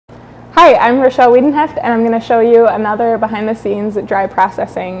Hi, I'm Rochelle Wiedenhoeft, and I'm going to show you another behind-the-scenes dry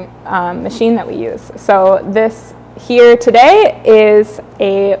processing machine that we use. So this here today is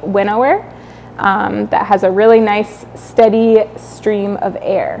a Winnower that has a really nice steady stream of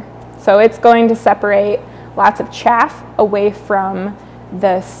air. So it's going to separate lots of chaff away from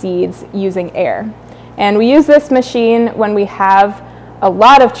the seeds using air. And we use this machine when we have a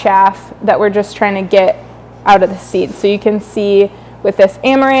lot of chaff that we're just trying to get out of the seeds. So you can see with this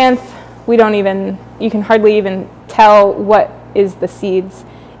amaranth, you can hardly even tell what is the seeds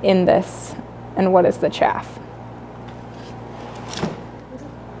in this and what is the chaff.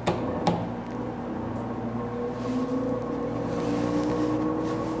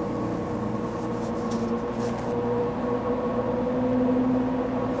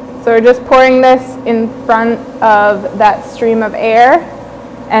 So we're just pouring this in front of that stream of air,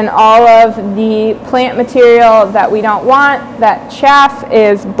 and all of the plant material that we don't want, that chaff,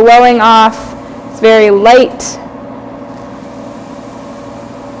 is blowing off. It's very light.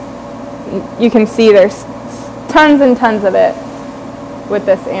 You can see there's tons and tons of it with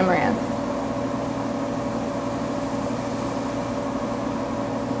this amaranth.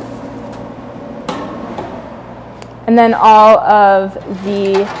 And then all of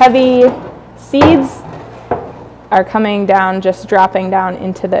the heavy seeds are coming down, just dropping down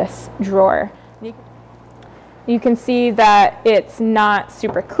into this drawer. You can see that it's not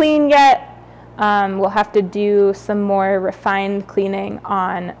super clean yet. We'll have to do some more refined cleaning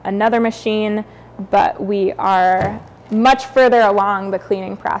on another machine, but we are much further along the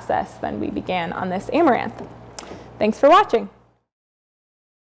cleaning process than we began on this amaranth. Thanks for watching.